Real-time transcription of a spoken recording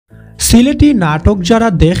সিলেটি নাটক যারা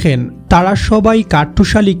দেখেন তারা সবাই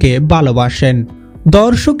কাট্টুশালীকে ভালোবাসেন।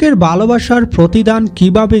 দর্শকের ভালোবাসার প্রতিদান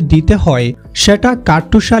কিভাবে দিতে হয় সেটা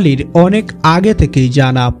কাট্টুশালীর অনেক আগে থেকেই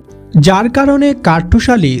জানা, যার কারণে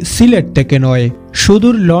কাট্টুশালী সিলেট থেকে নয়,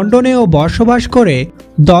 সুদূর লন্ডনেও বসবাস করে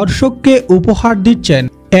দর্শককে উপহার দিচ্ছেন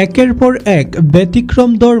একের পর এক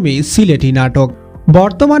ব্যতিক্রমধর্মী সিলেটি নাটক।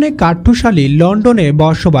 বর্তমানে কাট্টুশালী লন্ডনে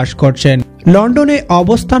বসবাস করছেন। লন্ডনে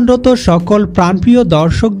অবস্থানরত সকল প্রাণপ্রিয়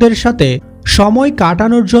দর্শকদের সাথে সময়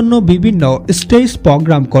কাটানোর জন্য বিভিন্ন স্টেজ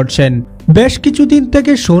প্রোগ্রাম করছেন। বেশ কিছুদিন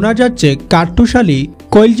থেকে শোনা যাচ্ছে কাট্টুশালী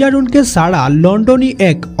কৈলজারুনকে ছাড়া লন্ডনী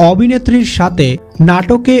এক অভিনেত্রীর সাথে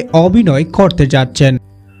নাটকে অভিনয় করতে যাচ্ছেন।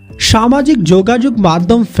 সামাজিক যোগাযোগ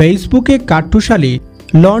মাধ্যম ফেসবুকে কাট্টুশালী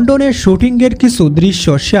লন্ডনের শুটিংয়ের কিছু দৃশ্য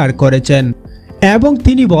শেয়ার করেছেন এবং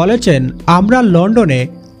তিনি বলেছেন, আমরা লন্ডনে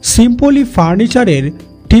সিম্পলি ফার্নিচারের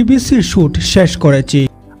টিভিসির শুট শেষ করেছি,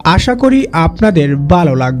 আশা করি আপনাদের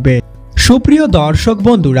ভালো লাগবে। সুপ্রিয় দর্শক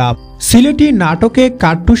বন্ধুরা, সিলেটি নাটকে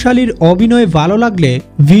কাট্টুশালীর অভিনয় ভালো লাগলে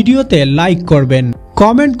ভিডিওতে লাইক করবেন,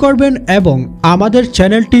 কমেন্ট করবেন এবং আমাদের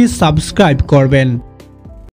চ্যানেলটি সাবস্ক্রাইব করবেন।